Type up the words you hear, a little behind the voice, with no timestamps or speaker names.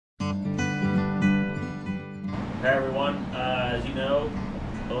Hey everyone, as you know,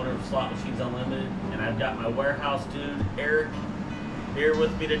 owner of Slot Machines Unlimited, and I've got my warehouse dude, Eric, here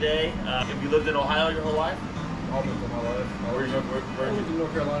with me today. Have you lived in Ohio your whole life? All of my life. I lived in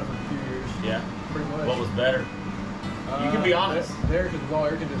North Carolina for a few years. Yeah? Pretty much. What was better? You can be honest. There, because it was all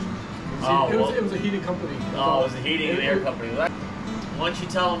air conditioned. It was a heating company. Oh, it was a heating and air company. Why don't you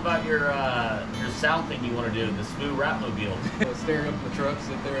tell them about your sound thing you want to do, the SMU Rapmobile? Staring up in the truck,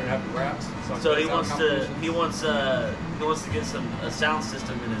 sit there and have the wraps. So he wants to get a sound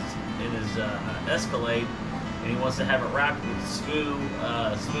system in his Escalade, and he wants to have it wrapped with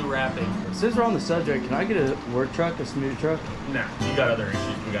SMU wrapping. Since we're on the subject, can I get a work truck, a SMU truck? Nah, you got other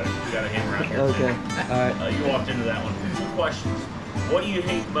issues. We got to hammer out here. Okay, all right. You walked into that one. 2 questions. What do you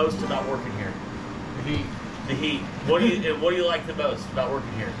hate most about working here? The heat. The heat. What do you like the most about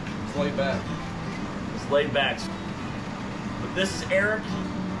working here? It's laid back. It's laid back. But this is Eric,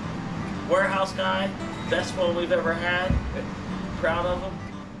 warehouse guy, best one we've ever had. Proud of him.